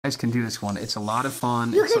guys can do this one. It's a lot of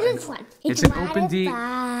fun. You can do this one. It's an open D.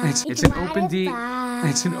 It's an open D.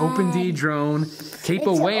 It's an open D drone.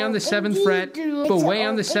 Capo way on the 7th fret. Capo way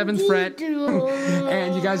on the 7th fret.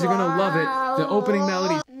 And you guys are gonna love it. The opening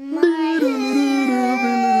melody.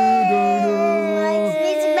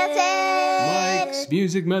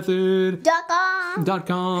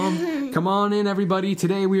 Mike'sMusicMethod.com. Come on in, everybody.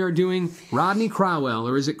 Today we are doing Rodney Crowell,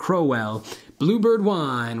 or is it Crowell? Bluebird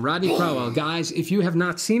Wine, Rodney Crowell. Guys, if you have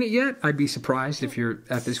not seen it yet, I'd be surprised if you're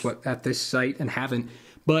at this site and haven't.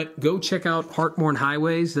 But go check out Heartworn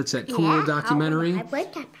Highways. That's that cool documentary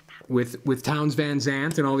with Townes Van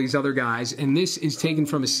Zandt and all these other guys. And this is taken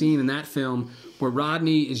from a scene in that film where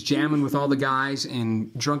Rodney is jamming with all the guys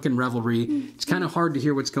in drunken revelry. It's kind of hard to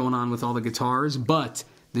hear what's going on with all the guitars, but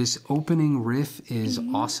this opening riff is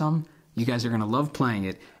awesome. You guys are going to love playing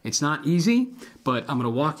it. It's not easy, but I'm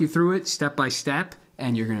going to walk you through it step by step,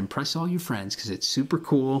 and you're going to impress all your friends because it's super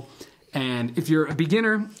cool. And if you're a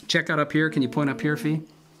beginner, check out up here. Can you point up here, Fee?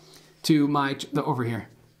 To over here.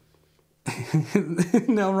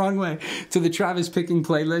 No, wrong way. To the Travis Picking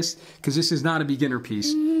playlist, because this is not a beginner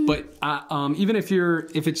piece. But even if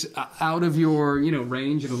it's out of your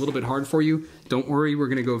range and a little bit hard for you, don't worry. We're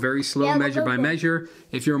going to go very slow, measure by measure.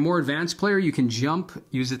 If you're a more advanced player, you can jump.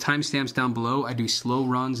 Use the timestamps down below. I do slow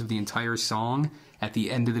runs of the entire song at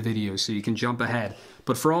the end of the video, so you can jump ahead.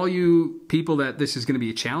 But for all you people that this is going to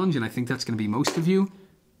be a challenge, and I think that's going to be most of you,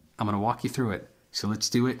 I'm going to walk you through it. So let's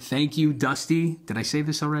do it. Thank you, Dusty. Did I say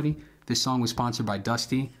this already? This song was sponsored by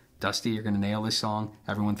Dusty. Dusty, you're going to nail this song.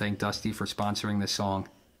 Everyone thank Dusty for sponsoring this song.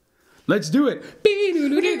 Let's do it.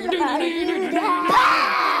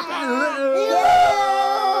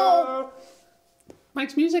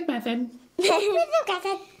 Mike's Music Method.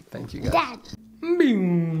 Thank you, guys. Dad.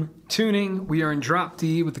 Boom. Tuning. We are in drop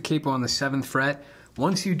D with the capo on the 7th fret.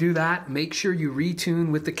 Once you do that, make sure you retune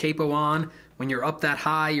with the capo on. When you're up that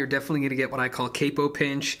high, you're definitely going to get what I call capo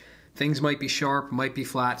pinch. Things might be sharp, might be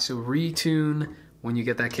flat, so retune when you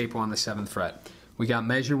get that capo on the 7th fret. We got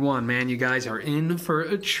measure 1. Man, you guys are in for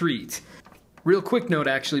a treat. Real quick note,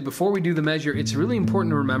 actually, before we do the measure, it's really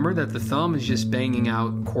important to remember that the thumb is just banging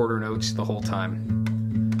out quarter notes the whole time.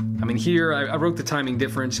 I mean, here, I wrote the timing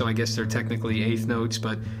different, so I guess they're technically 8th notes,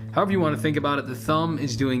 but however you want to think about it, the thumb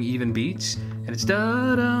is doing even beats, and it's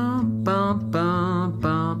da-dum, bum, bum,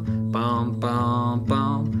 bum, bum, bum,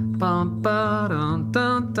 bum, bum, ba-dum,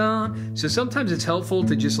 dun, dun. So sometimes it's helpful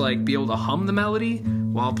to just like be able to hum the melody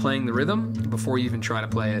while playing the rhythm before you even try to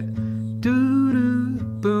play it. Do-do,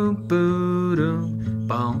 boom, boom,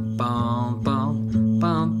 bum, bum, bum,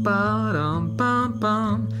 bum, ba-dum, bum,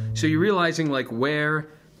 bum. So you're realizing like where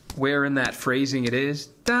in that phrasing it is.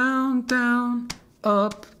 Down, down,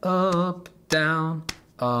 up, up, down,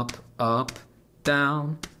 up, up,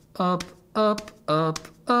 down, up, up, up,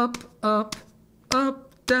 up, up,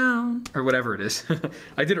 up, down, or whatever it is.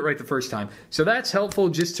 I did it right the first time. So that's helpful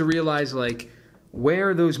just to realize like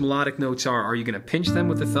where those melodic notes are. Are you going to pinch them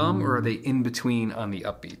with the thumb, or are they in between on the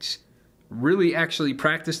upbeats? Really actually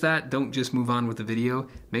practice that. Don't just move on with the video.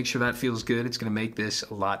 Make sure that feels good. It's going to make this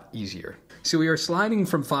a lot easier. So we are sliding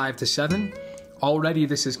from 5 to 7. Already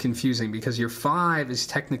this is confusing because your 5 is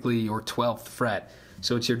technically your 12th fret.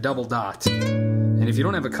 So it's your double dot. And if you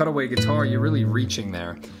don't have a cutaway guitar, you're really reaching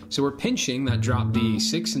there. So we're pinching that drop D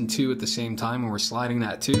 6 and 2 at the same time, and we're sliding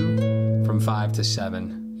that 2 from 5 to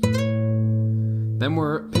 7. Then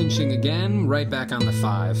we're pinching again, right back on the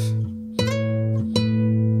 5.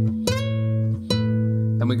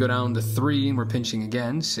 Then we go down to 3 and we're pinching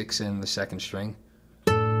again, 6 in the 2nd string.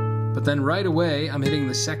 But then right away, I'm hitting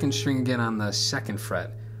the 2nd string again on the 2nd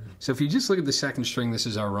fret. So if you just look at the 2nd string, this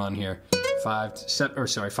is our run here. 5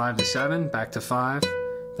 to 7, back to 5,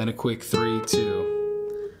 then a quick 3,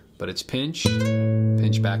 2. But it's pinch,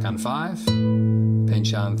 pinch back on 5,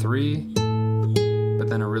 pinch on 3, but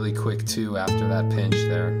then a really quick 2 after that pinch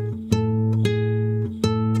there.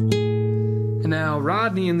 And now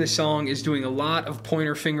Rodney in this song is doing a lot of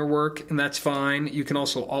pointer finger work, and that's fine. You can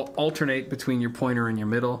also alternate between your pointer and your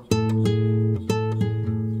middle.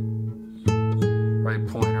 Right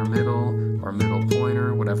pointer, middle, or middle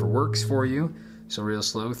pointer, whatever works for you. So real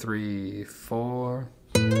slow, 3, 4.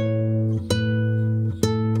 And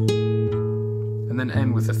then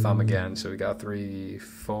end with the thumb again. So we got 3,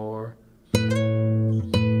 4.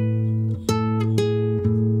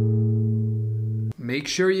 Make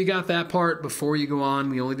sure you got that part before you go on.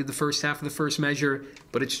 We only did the first half of the first measure,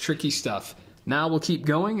 but it's tricky stuff. Now we'll keep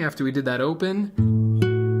going after we did that open.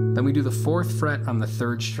 Then we do the 4th fret on the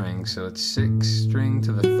 3rd string. So it's 6th string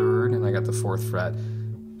to the 3rd, and I got the 4th fret.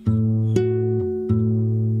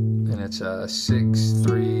 And it's a 6,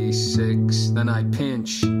 3, 6. Then I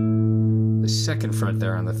pinch the second fret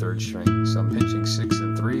there on the third string. So I'm pinching 6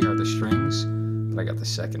 and 3 are the strings, but I got the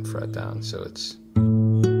second fret down, so it's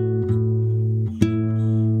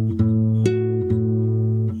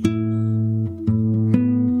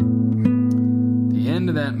the end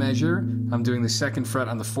of that measure. I'm doing the second fret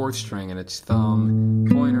on the fourth string, and it's thumb,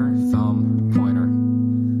 pointer, thumb, pointer.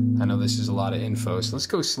 I know this is a lot of info, so let's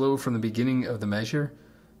go slow from the beginning of the measure.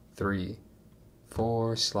 3,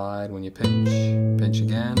 4, slide when you pinch, pinch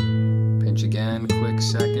again, quick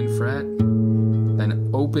second fret.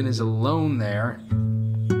 Then open is alone there.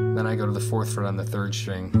 Then I go to the fourth fret on the third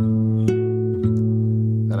string.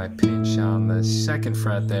 Then I pinch on the second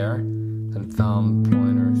fret there. Then thumb,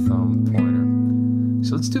 pointer, thumb, pointer.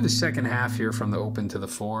 So let's do the second half here from the open to the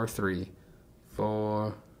 4. 3,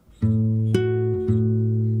 4.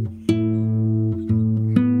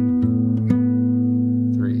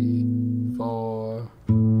 3, 4.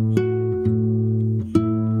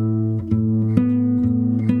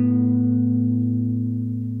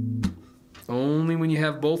 Only when you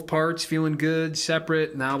have both parts feeling good,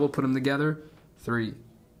 separate. Now we'll put them together. 3,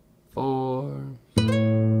 4.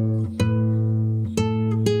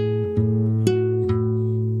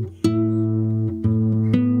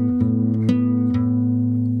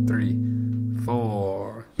 3,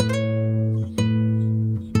 4.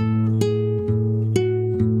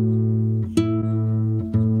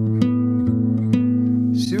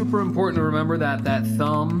 Super important to remember that that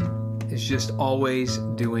thumb is just always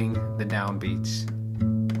doing the downbeats.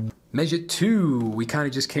 Measure 2, we kind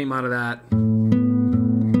of just came out of that.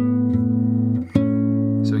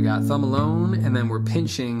 So we got thumb alone, and then we're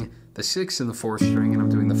pinching the 6th and the 4th string, and I'm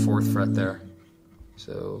doing the 4th fret there.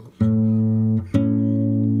 So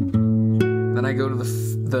then I go to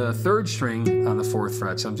the 3rd string on the 4th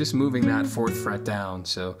fret, so I'm just moving that 4th fret down.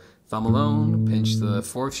 So thumb alone, pinch the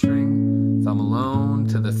 4th string, thumb alone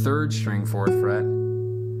to the 3rd string, 4th fret.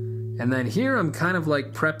 And then here I'm kind of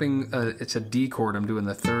like prepping, it's a D chord. I'm doing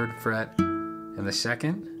the 3rd fret and the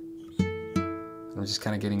 2nd. I'm just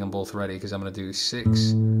kind of getting them both ready because I'm going to do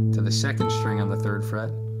 6 to the 2nd string on the 3rd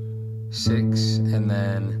fret, 6, and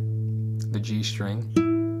then the G string,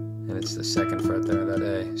 and it's the 2nd fret there, that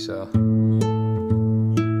A. So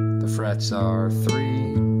the frets are 3,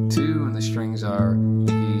 2, and the strings are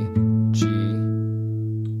E, G.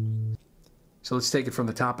 So let's take it from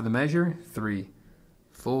the top of the measure. 3,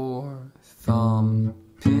 4, thumb,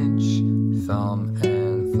 pinch, thumb,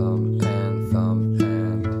 and thumb, and thumb,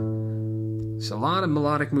 and. So a lot of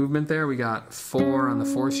melodic movement there. We got 4 on the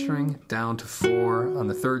 4th string, down to 4 on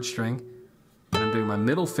the 3rd string. And I'm doing my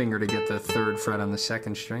middle finger to get the 3rd fret on the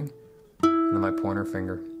 2nd string, and then my pointer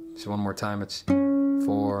finger. So one more time, it's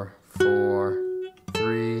 4, 4,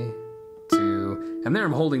 3, 2. And there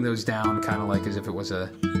I'm holding those down kind of like as if it was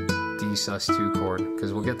a D sus2 chord,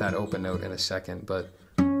 because we'll get that open note in a second, but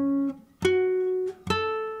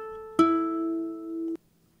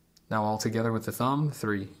now all together with the thumb.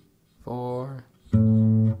 3, 4.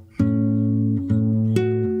 One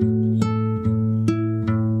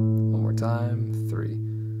more time. 3,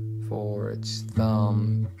 4. It's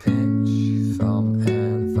thumb, pinch, thumb,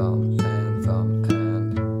 and thumb, and thumb,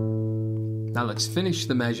 and. Now let's finish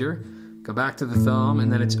the measure. Go back to the thumb, and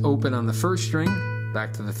then it's open on the 1st string,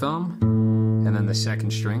 back to the thumb, and then the 2nd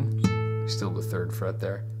string, still the 3rd fret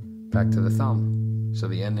there, back to the thumb. So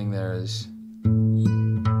the ending there is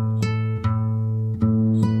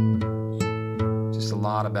just a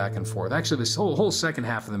lot of back and forth. Actually, this whole second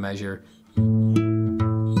half of the measure,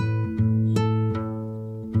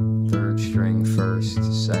 3rd string, 1st,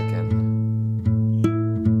 2nd.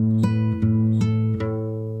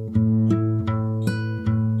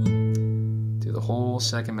 Do the whole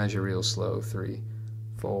second measure real slow. 3,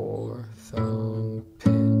 4, thumb,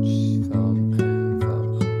 pinch, thumb, and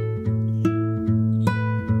thumb.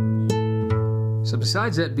 So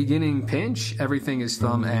besides that beginning pinch, everything is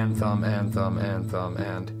thumb and thumb and thumb and thumb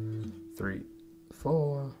and. 3,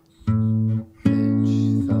 4, pinch,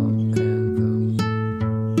 thumb, and thumb.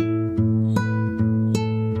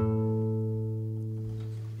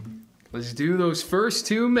 Let's do those first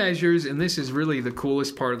 2 measures, and this is really the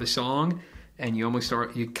coolest part of the song. And you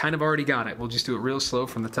kind of already got it. We'll just do it real slow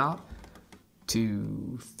from the top.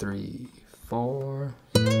 2, 3, 4.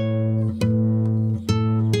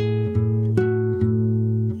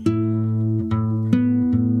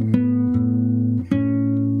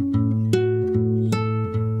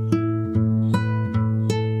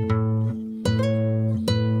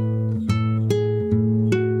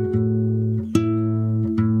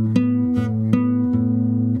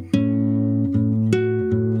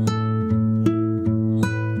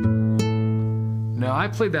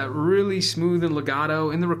 played that really smooth and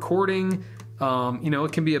legato. In the recording, you know,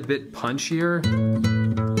 it can be a bit punchier.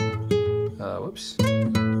 Whoops.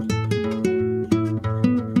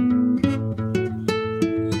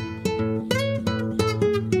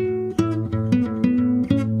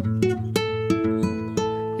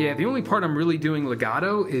 Yeah, the only part I'm really doing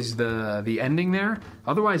legato is the ending there.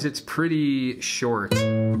 Otherwise, it's pretty short.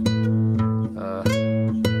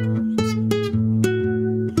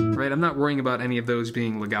 Right, I'm not worrying about any of those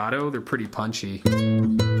being legato. They're pretty punchy.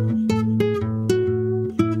 And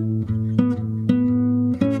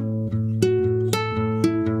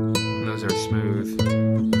those are smooth.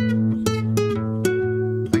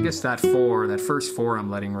 I guess that first four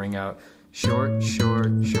I'm letting ring out. Short,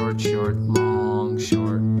 short, short, short, long,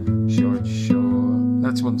 short, short, short.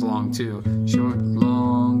 That's one's long too. Short,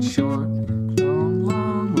 long, short, long,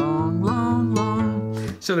 long, long, long,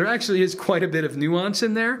 long. So there actually is quite a bit of nuance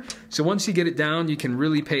in there. So once you get it down, you can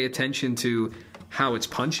really pay attention to how it's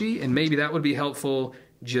punchy, and maybe that would be helpful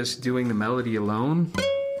just doing the melody alone.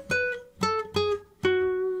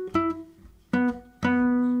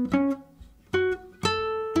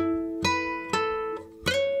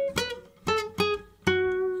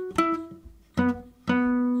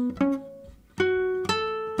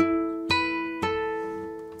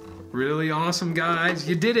 Really awesome, guys.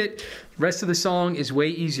 You did it. Rest of the song is way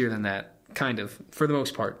easier than that, kind of, for the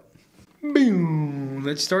most part. Boom.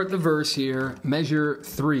 Let's start the verse here. Measure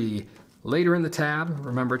 3. Later in the tab,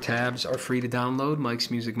 remember tabs are free to download,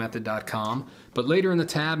 mikesmusicmethod.com. But later in the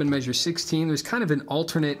tab in measure 16, there's kind of an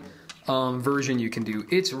alternate version you can do.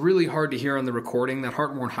 It's really hard to hear on the recording. That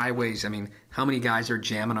Heartworn Highways, I mean, how many guys are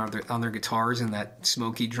jamming on their guitars in that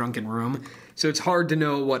smoky, drunken room? So it's hard to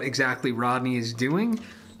know what exactly Rodney is doing.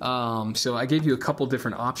 So I gave you a couple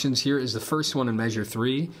different options. Here is the first one in measure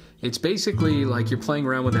 3. It's basically like you're playing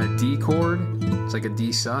around with that D chord. It's like a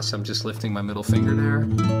D sus. I'm just lifting my middle finger there.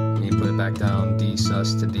 And you put it back down, D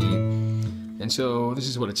sus to D. And so this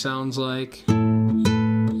is what it sounds like.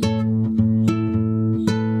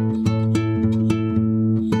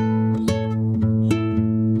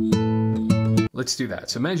 Let's do that.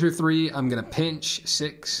 So measure 3, I'm gonna pinch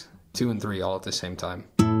 6, 2, and 3 all at the same time.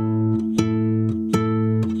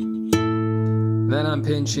 Then I'm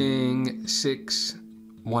pinching 6,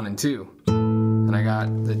 1, and 2. And I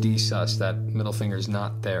got the D sus, that middle finger's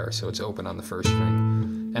not there, so it's open on the first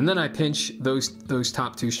string. And then I pinch those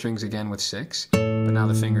top 2 strings again with 6, but now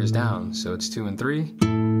the finger's down, so it's 2 and 3,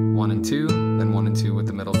 1 and 2, then 1 and 2 with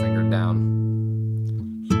the middle finger down.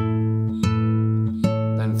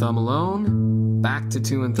 Then thumb alone, back to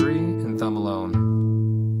 2 and 3, and thumb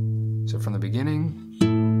alone. So from the beginning,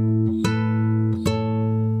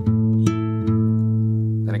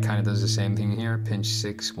 kind of does the same thing here. Pinch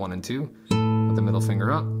 6, 1, and 2 with the middle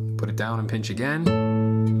finger up, put it down and pinch again.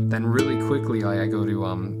 Then really quickly I go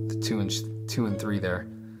to the 2 and 3 there.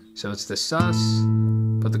 So it's the sus,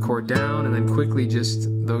 put the chord down, and then quickly just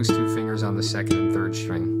those 2 fingers on the 2nd and 3rd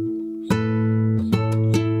string.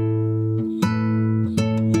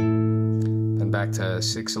 Then back to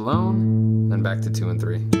 6 alone, then back to 2 and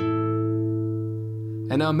 3.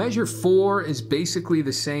 And now measure 4 is basically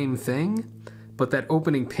the same thing, but that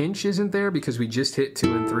opening pinch isn't there because we just hit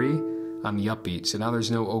 2 and 3 on the upbeat. So now there's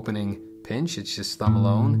no opening pinch, it's just thumb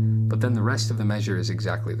alone, but then the rest of the measure is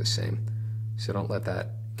exactly the same. So don't let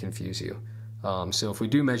that confuse you. So if we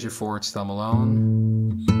do measure 4, it's thumb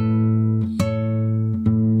alone.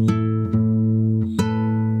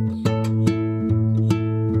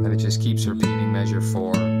 And it just keeps repeating measure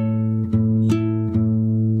 4.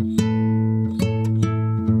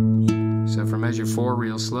 So for measure 4,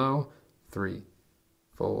 real slow, 3,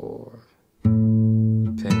 4,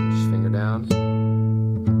 pinch, finger down.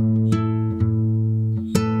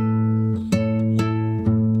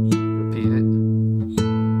 Repeat it.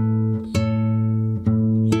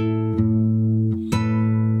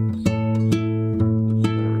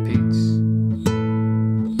 And it repeats.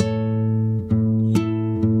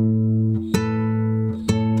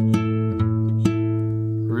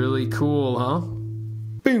 Really cool, huh?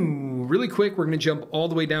 Boom! Really quick, we're going to jump all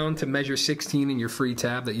the way down to measure 16 in your free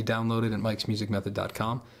tab that you downloaded at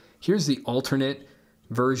mikesmusicmethod.com. Here's the alternate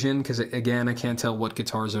version, because again, I can't tell what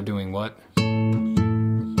guitars are doing what.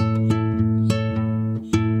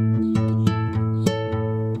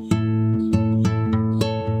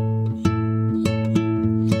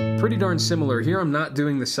 Pretty darn similar. Here I'm not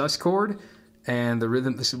doing the sus chord, and the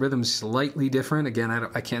rhythm's slightly different. Again,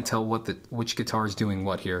 I can't tell which guitar is doing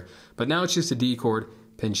what here. But now it's just a D chord.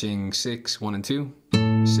 Pinching 6, 1, and 2,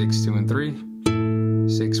 6, 2, and 3,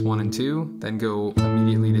 6, 1, and 2, then go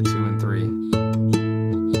immediately to 2 and 3.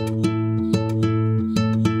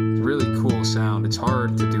 full sound. It's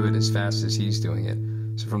hard to do it as fast as he's doing it.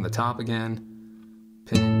 So from the top again,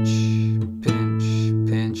 pinch, pinch,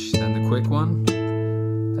 pinch, then the quick one,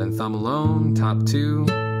 then thumb alone, top 2,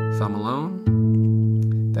 thumb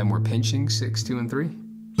alone, then we're pinching 6, 2, and 3,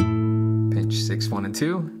 pinch 6, 1, and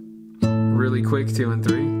 2, really quick 2 and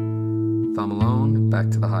 3, thumb alone, back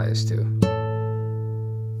to the highest 2.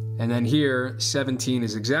 And then here, 17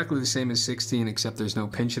 is exactly the same as 16, except there's no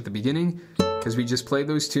pinch at the beginning, because we just played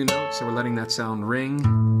those 2 notes, so we're letting that sound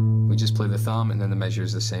ring. We just play the thumb, and then the measure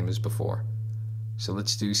is the same as before. So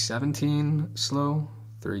let's do 17 slow,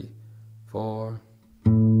 3, 4.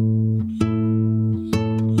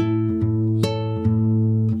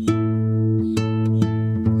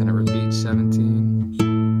 Then it repeats 17.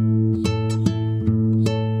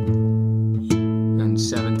 And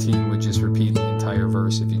 17 would just repeat the entire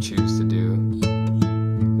verse if you choose to do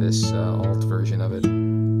this alt version of it.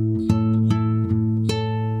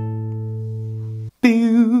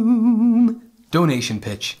 Boom! Donation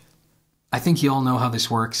pitch. I think you all know how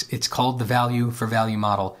this works. It's called the value for value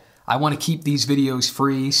model. I want to keep these videos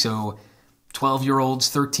free, so 12-year-olds,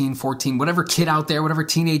 13, 14, whatever kid out there, whatever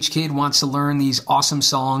teenage kid wants to learn these awesome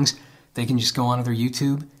songs, they can just go onto their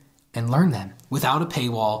YouTube and learn them without a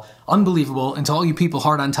paywall. Unbelievable. And to all you people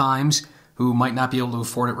hard on times who might not be able to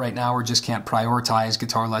afford it right now or just can't prioritize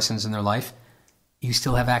guitar lessons in their life, you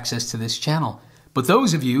still have access to this channel. But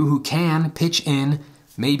those of you who can pitch in,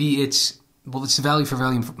 maybe it's the value for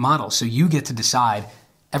value model, so you get to decide.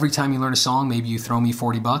 Every time you learn a song, maybe you throw me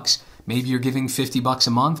 40 bucks, maybe you're giving 50 bucks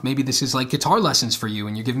a month, maybe this is like guitar lessons for you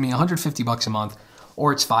and you're giving me 150 bucks a month,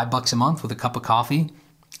 or it's 5 bucks a month with a cup of coffee.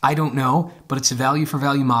 I don't know, but it's a value for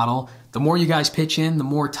value model. The more you guys pitch in, the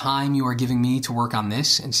more time you are giving me to work on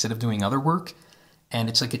this instead of doing other work, and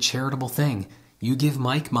it's like a charitable thing. You give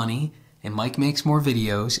Mike money, and Mike makes more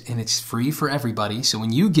videos, and it's free for everybody. So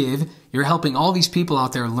when you give, you're helping all these people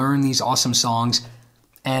out there learn these awesome songs.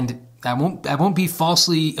 And I won't be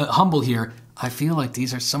falsely humble here. I feel like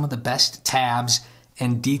these are some of the best tabs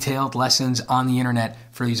and detailed lessons on the internet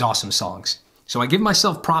for these awesome songs. So I give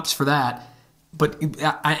myself props for that. But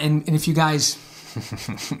and if you guys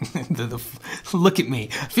look at me,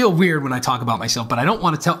 I feel weird when I talk about myself, but I don't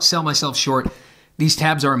want to sell myself short. These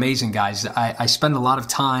tabs are amazing, guys. I spend a lot of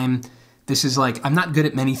time. This is like, I'm not good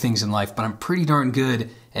at many things in life, but I'm pretty darn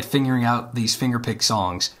good at figuring out these fingerpick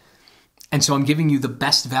songs. And so I'm giving you the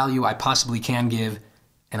best value I possibly can give,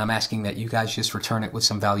 and I'm asking that you guys just return it with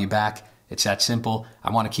some value back. It's that simple.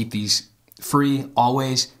 I want to keep these free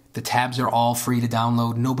always. The tabs are all free to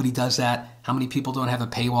download. Nobody does that. How many people don't have a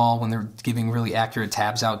paywall when they're giving really accurate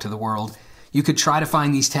tabs out to the world? You could try to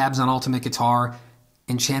find these tabs on Ultimate Guitar,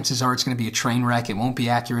 and chances are it's going to be a train wreck. It won't be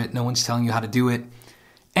accurate. No one's telling you how to do it.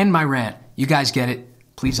 End my rant. You guys get it.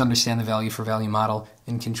 Please understand the value for value model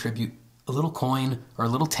and contribute a little coin or a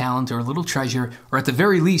little talent or a little treasure, or at the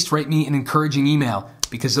very least, write me an encouraging email,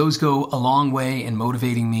 because those go a long way in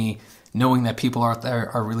motivating me, knowing that people out there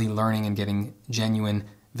are really learning and getting genuine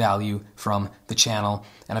value from the channel.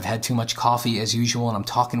 And I've had too much coffee as usual, and I'm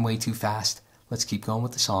talking way too fast. Let's keep going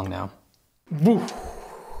with the song now. Woo.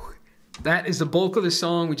 That is the bulk of the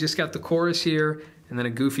song. We just got the chorus here, and then a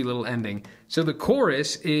goofy little ending. So the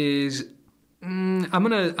chorus is, I'm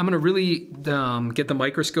gonna really get the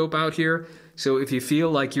microscope out here. So if you feel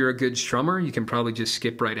like you're a good strummer, you can probably just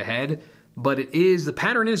skip right ahead. But the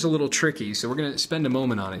pattern is a little tricky, so we're gonna spend a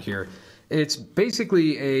moment on it here. It's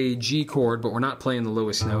basically a G chord, but we're not playing the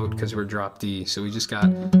lowest note because we're drop D. So we just got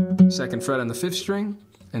 2nd fret on the 5th string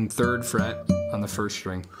and 3rd fret on the 1st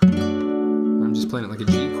string. I'm just playing it like a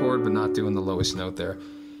G chord, but not doing the lowest note there.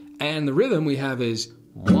 And the rhythm we have is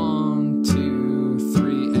 1, 2,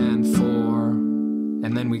 3, and 4.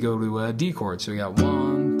 And then we go to a D chord. So we got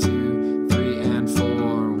 1, 2, 3, and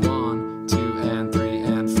 4. 1, 2, and 3,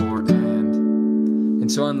 and 4, and.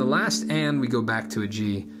 And so on the last and, we go back to a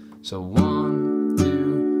G. So 1,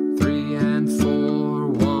 2, 3, and 4.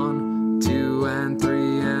 1, 2, and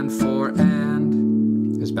 3, and 4,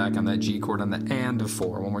 and. Is back on that G chord on the and of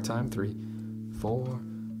 4. One more time. 3, 4.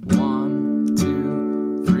 1,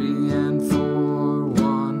 2, 3, and 4.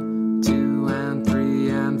 1, 2, and 3,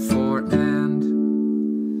 and 4, and.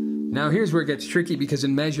 Now here's where it gets tricky, because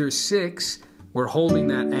in measure 6, we're holding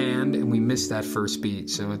that and we missed that first beat.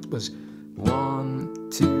 So it was 1,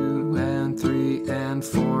 2, and 3, and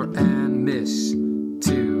 4, and miss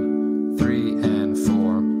 2, 3, and 4.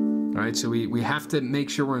 All right, so we have to make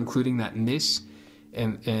sure we're including that miss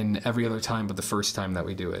in every other time but the first time that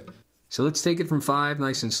we do it. So let's take it from 5,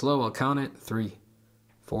 nice and slow. I'll count it. 3,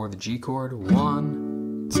 4, the G chord.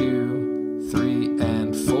 1, 2, 3,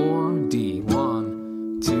 and 4. D.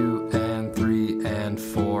 1, 2, and 3, and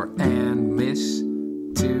 4, and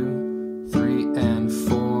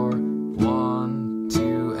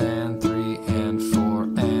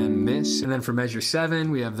And then for measure 7,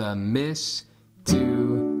 we have the miss,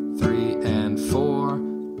 2, 3, and 4,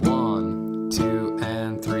 1, 2,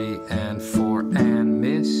 and 3, and 4, and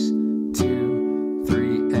miss, 2,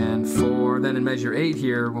 3, and 4. Then in measure 8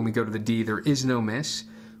 here, when we go to the D, there is no miss.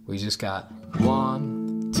 We just got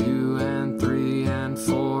 1, 2, and 3, and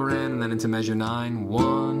 4, and then into measure 9,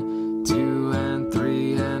 1, 2, and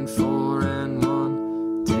 3, and 4, and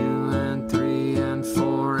 1, 2, and 3, and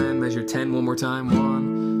 4, and measure 10 one more time,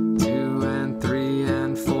 1, 2, and 3,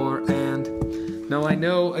 and 4, and. Now I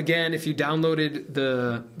know, again, if you downloaded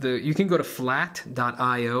you can go to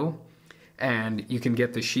flat.io and you can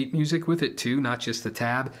get the sheet music with it too, not just the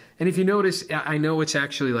tab. And if you notice, I know it's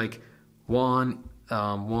actually like 1,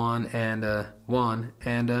 1 and 1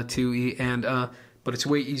 and 2 E and but it's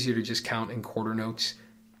way easier to just count in quarter notes.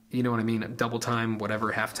 You know what I mean? Double time,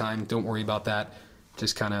 whatever, half time. Don't worry about that.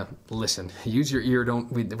 Just kind of listen. Use your ear.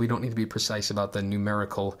 We don't need to be precise about the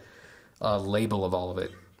numerical label of all of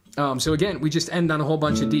it. So again, we just end on a whole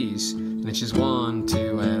bunch of D's, and it's just 1,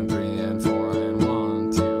 2, and 3, and 4, and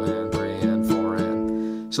 1, 2, and 3, and 4,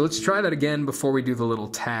 and. So let's try that again before we do the little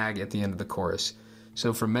tag at the end of the chorus.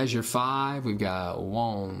 So for measure 5, we've got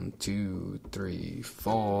 1, 2, 3,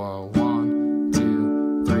 4, 1,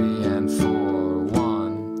 2, 3, and 4,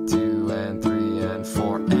 1, 2, and 3, and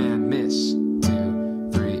 4, and miss,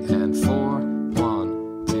 2, 3, and 4,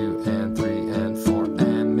 1, 2, and 3, and 4,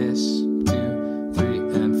 and miss, 2, 3,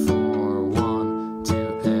 and 4, 1, 2,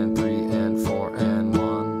 and 3, and 4, and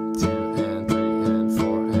 1, 2, and 3, and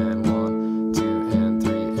 4, and 1, 2, and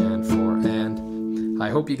 3, and 4, and. I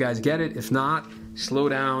hope you guys get it. If not, slow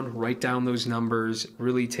down, write down those numbers,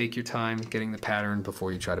 really take your time getting the pattern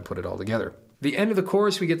before you try to put it all together. The end of the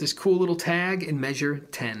chorus, we get this cool little tag in measure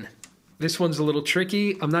 10. This one's a little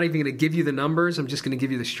tricky. I'm not even going to give you the numbers. I'm just going to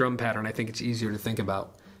give you the strum pattern. I think it's easier to think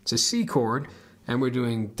about. It's a C chord, and we're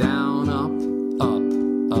doing down, up, up,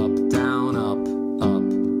 up, down, up, up,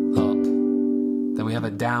 up. Then we have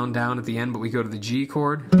a down, down at the end, but we go to the G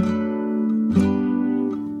chord.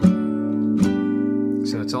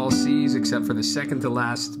 So it's all C's except for the second to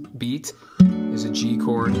last beat is a G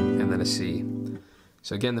chord and then a C.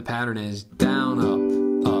 So again, the pattern is down, up,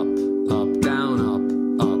 up, up, down, up,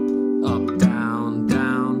 up, up, down,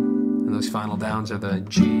 down. And those final downs are the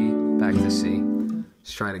G back to C.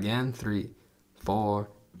 Let's try it again. 3, 4,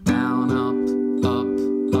 down, up, up,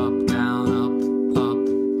 up, down, up, up,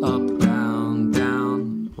 up, down,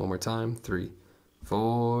 down. One more time. 3,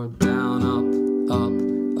 4, down, up, up.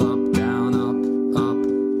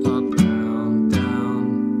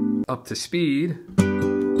 Up to speed.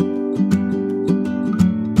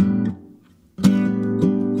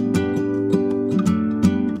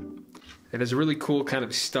 It has a really cool kind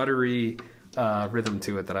of stuttery rhythm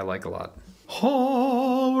to it that I like a lot.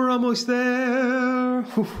 Oh, we're almost there.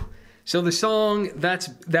 Whew. So the song, that's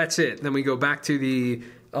it. Then we go back to the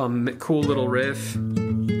cool little riff,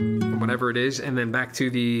 whatever it is, and then back to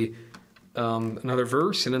the another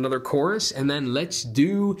verse and another chorus, and then let's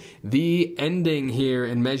do the ending here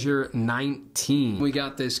in measure 19. We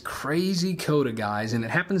got this crazy coda, guys, and it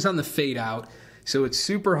happens on the fade out, so it's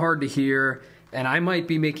super hard to hear, and I might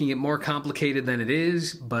be making it more complicated than it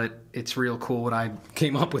is, but it's real cool what I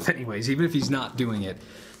came up with anyways, even if he's not doing it.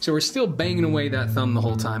 So we're still banging away that thumb the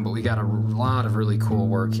whole time, but we got a lot of really cool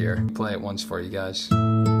work here. Play it once for you guys.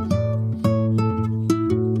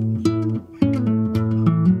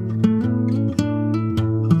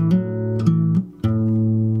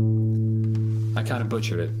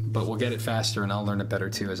 Butchered it, but we'll get it faster and I'll learn it better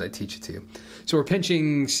too as I teach it to you. So we're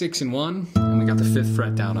pinching 6 and 1, and we got the 5th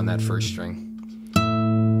fret down on that first string.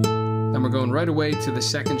 Then we're going right away to the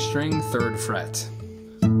 2nd string, 3rd fret.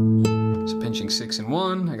 So pinching 6 and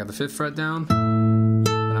 1, I got the 5th fret down, and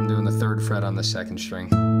I'm doing the 3rd fret on the 2nd string.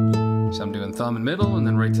 So I'm doing thumb and middle, and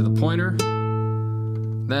then right to the pointer.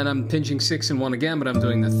 Then I'm pinching 6 and 1 again, but I'm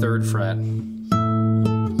doing the 3rd fret.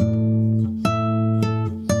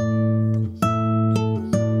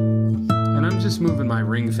 Just moving my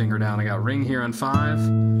ring finger down. I got ring here on 5,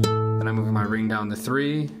 then I'm moving my ring down to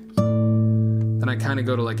 3, then I kind of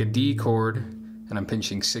go to like a D chord, and I'm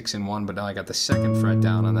pinching 6 and 1, but now I got the 2nd fret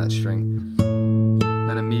down on that string.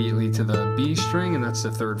 Then immediately to the B string, and that's the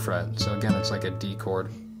 3rd fret. So again, it's like a D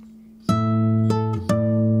chord.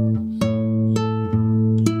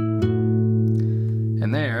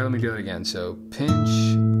 And there, let me do it again. So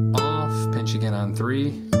pinch, off, pinch again on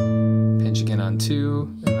 3, pinch again on 2,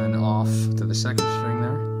 and then off to the 2nd string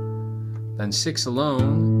there. Then 6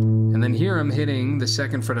 alone, and then here I'm hitting the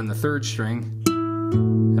 2nd fret on the 3rd string,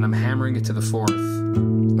 and I'm hammering it to the 4th.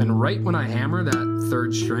 And right when I hammer that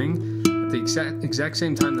 3rd string, at the exact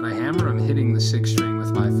same time that I hammer, I'm hitting the 6th string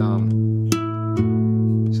with my thumb.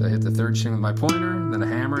 So I hit the 3rd string with my pointer, then a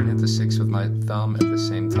hammer, and hit the 6th with my thumb at the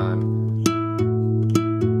same time.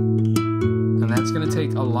 And that's going to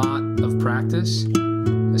take a lot of practice,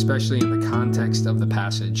 especially in the context of the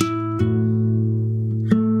passage.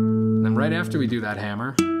 And then right after we do that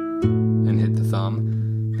hammer and hit the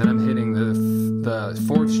thumb, then I'm hitting the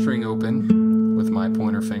 4th string open with my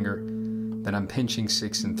pointer finger. Then I'm pinching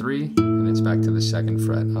 6 and 3, and it's back to the 2nd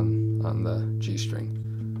fret on the G string.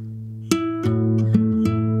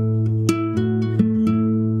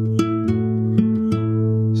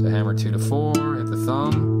 So hammer 2 to 4, hit the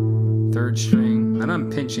thumb, 3rd string, then I'm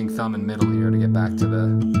pinching thumb and middle here to get back to the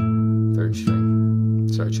 3rd string.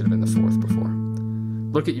 Sorry, it should have been the 4th before.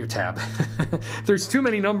 Look at your tab. There's too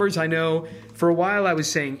many numbers, I know. For a while I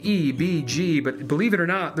was saying E, B, G, but believe it or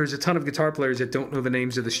not, there's a ton of guitar players that don't know the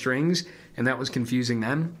names of the strings, and that was confusing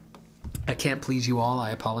them. I can't please you all, I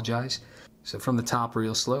apologize. So from the top,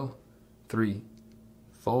 real slow. 3,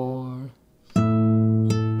 4.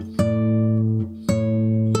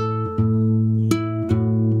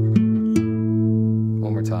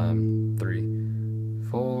 One more time. 3,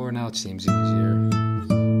 4. Now it seems easier.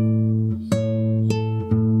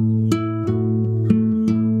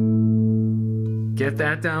 Get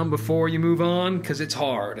that down before you move on, because it's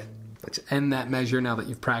hard. Let's end that measure now that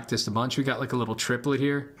you've practiced a bunch. We got like a little triplet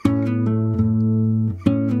here.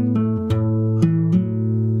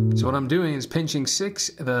 So what I'm doing is pinching 6,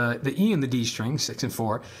 the E and the D string, 6 and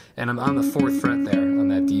 4, and I'm on the 4th fret there on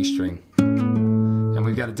that D string. And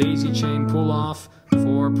we've got a daisy chain, pull off,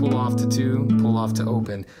 4, pull off to 2, pull off to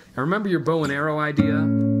open. And remember your bow and arrow idea?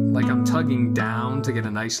 Like I'm tugging down to get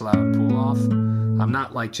a nice loud pull off. I'm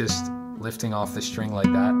not like just lifting off the string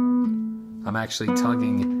like that. I'm actually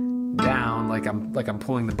tugging down like I'm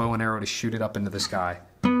pulling the bow and arrow to shoot it up into the sky.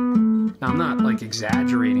 Now I'm not like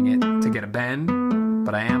exaggerating it to get a bend,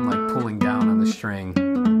 but I am like pulling down on the string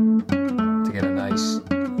to get a nice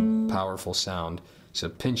powerful sound. So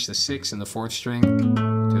pinch the 6 and the 4th string,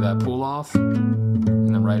 do that pull off,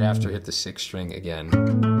 and then right after hit the 6th string again.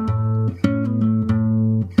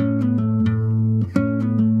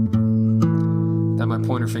 Then my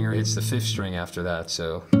pointer finger hits the 5th string after that,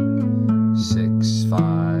 so 6,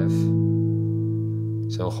 5.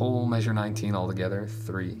 So whole measure 19 all together.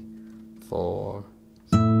 3, 4.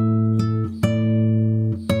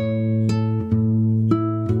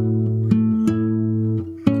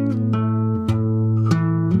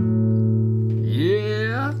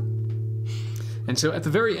 Yeah. And so at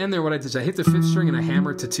the very end there, what I did is I hit the 5th string and I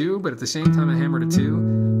hammered to 2, but at the same time I hammered to 2,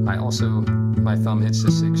 my thumb hits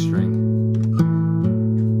the 6th string.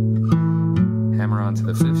 Hammer onto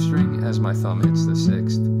the 5th string as my thumb hits the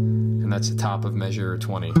 6th, and that's the top of measure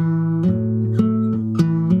 20.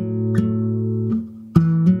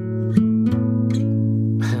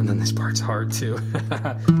 And then this part's hard too.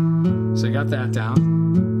 So I got that down,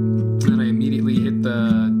 and then I immediately hit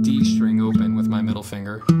the D string open with my middle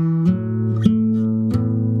finger.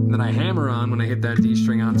 And then I hammer on when I hit that D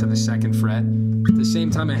string onto the 2nd fret. At the same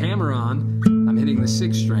time I hammer on, I'm hitting the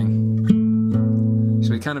 6th string.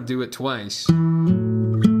 So we kind of do it twice.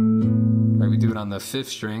 Right, we do it on the 5th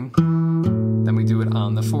string, then we do it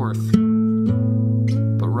on the 4th.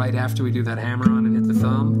 But right after we do that hammer on and hit the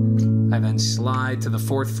thumb, I then slide to the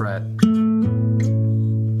 4th fret.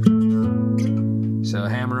 So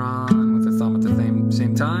hammer on with the thumb at the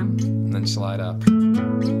same time, and then slide up.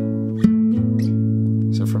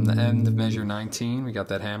 So from the end of measure 19, we got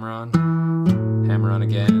that hammer on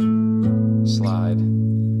again, slide.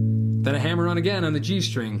 Then a hammer on again on the G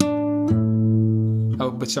string. Oh,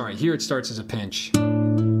 but sorry, here it starts as a pinch.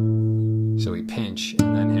 So we pinch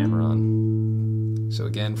and then hammer on. So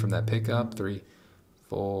again from that pickup, 3,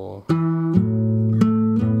 4. One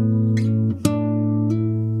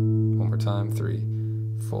more time, 3,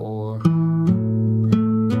 4.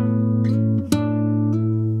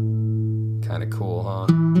 Kind of cool, huh?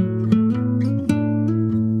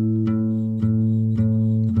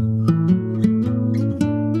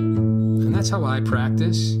 That's how I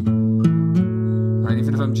practice, right?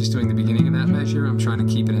 Even if I'm just doing the beginning of that measure, I'm trying to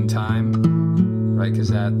keep it in time, right? Because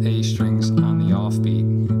that A string's on the offbeat.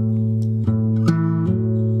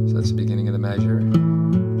 So that's the beginning of the measure.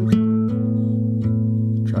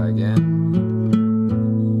 Try again.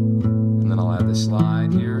 And then I'll add the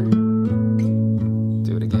slide here.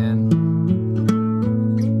 Do it again.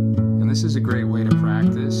 And this is a great way to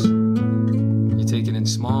practice. You take it in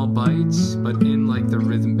small bites, but in like the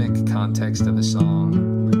rhythmic context of the song.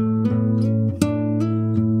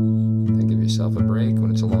 Then give yourself a break when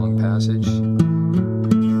it's a long passage.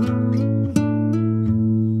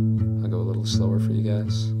 I'll go a little slower for you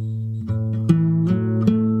guys.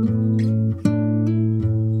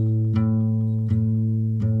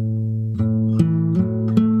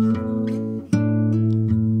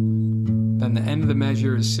 then the end of the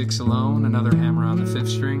measure is 6 alone, another hammer on the 5th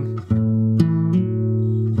string.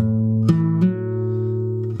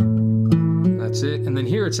 That's it, and then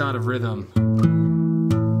here it's out of rhythm.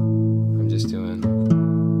 I'm just doing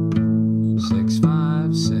 6,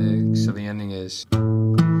 5, 6, so the ending is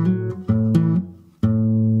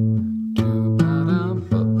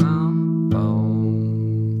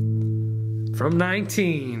from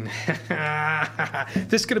 19.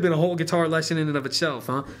 This could have been a whole guitar lesson in and of itself,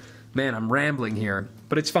 huh? Man, I'm rambling here,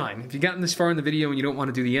 but it's fine. If you've gotten this far in the video and you don't want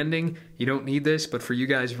to do the ending, you don't need this, but for you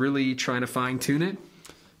guys really trying to fine tune it,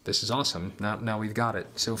 this is awesome. Now we've got it.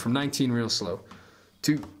 So from 19 real slow.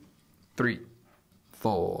 2, 3,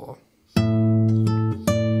 4.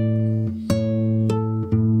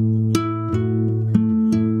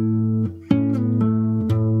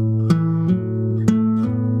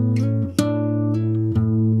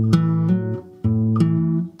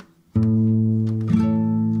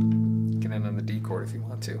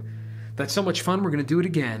 That's so much fun, we're going to do it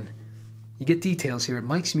again. You get details here at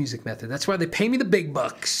Mike's Music Method. That's why they pay me the big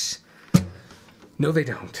bucks. No, they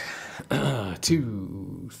don't.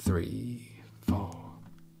 2, 3, 4.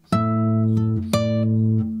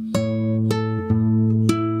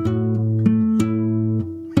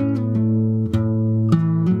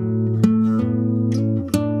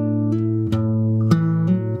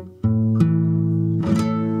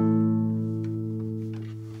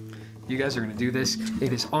 You guys are going to do this.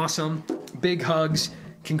 It is awesome. Big hugs.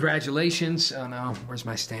 Congratulations. Oh no, where's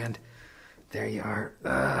my stand? There you are.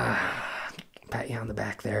 Pat you on the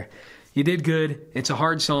back there. You did good. It's a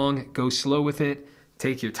hard song. Go slow with it.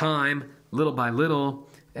 Take your time, little by little.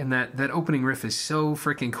 And that opening riff is so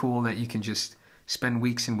freaking cool that you can just spend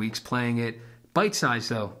weeks and weeks playing it. Bite size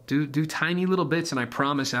though. Do tiny little bits, and I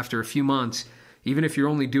promise after a few months, even if you're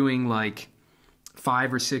only doing like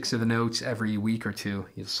 5 or 6 of the notes every week or 2,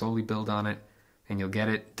 you'll slowly build on it and you'll get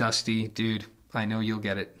it. Dusty, dude, I know you'll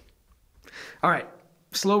get it. All right,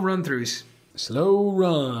 slow run-throughs. Slow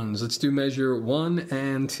runs. Let's do measure 1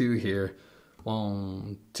 and 2 here.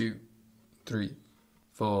 1, 2, 3,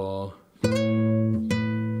 4.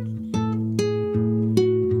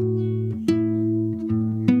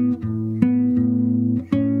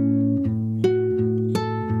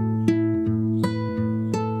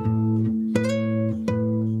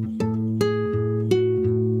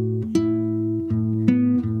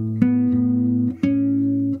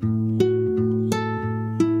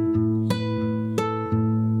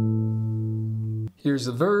 Here's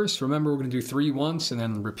the verse. Remember, we're going to do 3 once and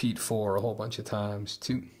then repeat 4 a whole bunch of times.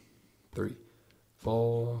 2, 3,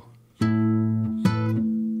 4.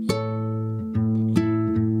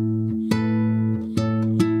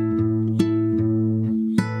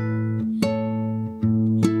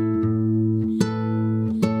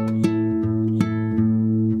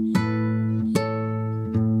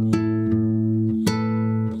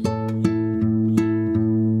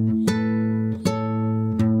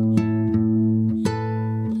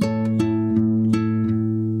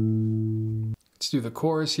 Do the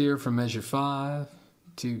chorus here from measure 5,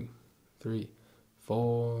 2, 3,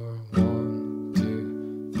 4, 1,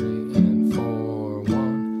 2, 3, and 4,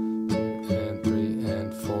 1, 2, and 3,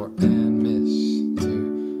 and 4, and miss,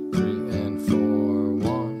 2, 3, and 4, 1,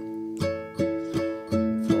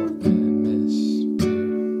 4, and miss,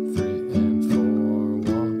 2, 3, and 4,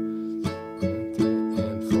 1, 3,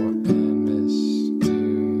 and 4, and miss,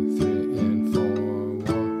 2, 3, and 4,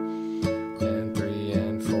 1, and 3,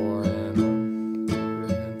 and 4, and 1.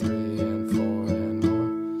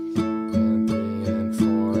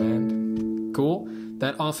 Cool.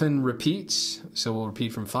 That often repeats, so we'll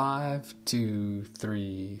repeat from 5, 2,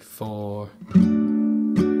 3, 4.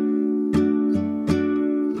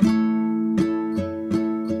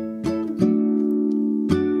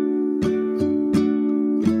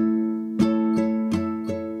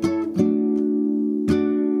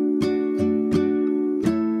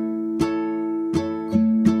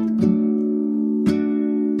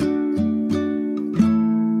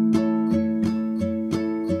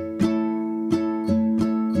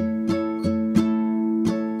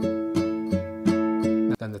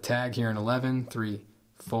 Then the tag here in 11, 3,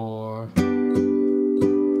 4.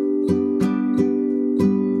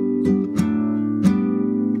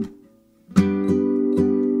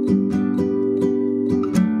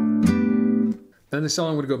 Then the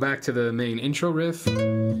song would go back to the main intro riff.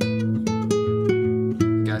 You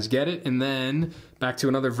guys get it? And then back to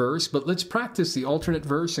another verse, but let's practice the alternate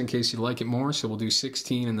verse in case you like it more. So we'll do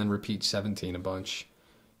 16 and then repeat 17 a bunch.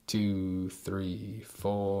 2, 3,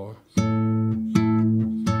 4.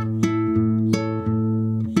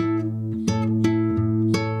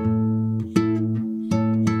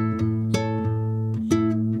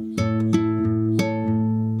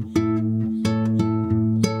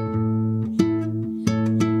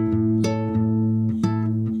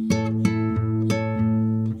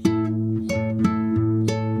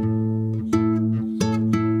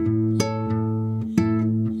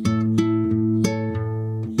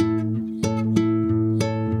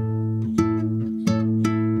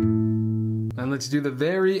 do the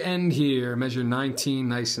very end here. Measure 19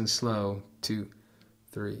 nice and slow. 2,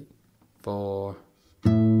 3, 4.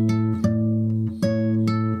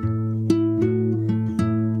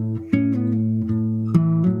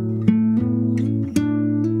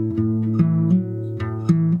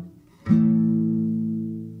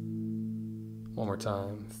 One more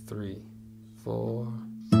time. 3, 4.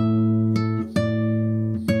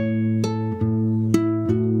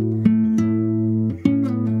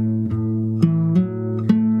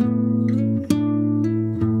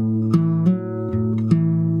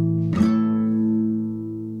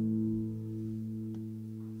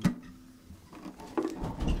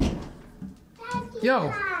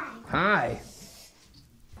 Yo, hi.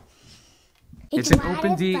 It's an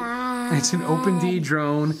open D. It's an open D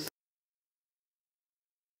drone.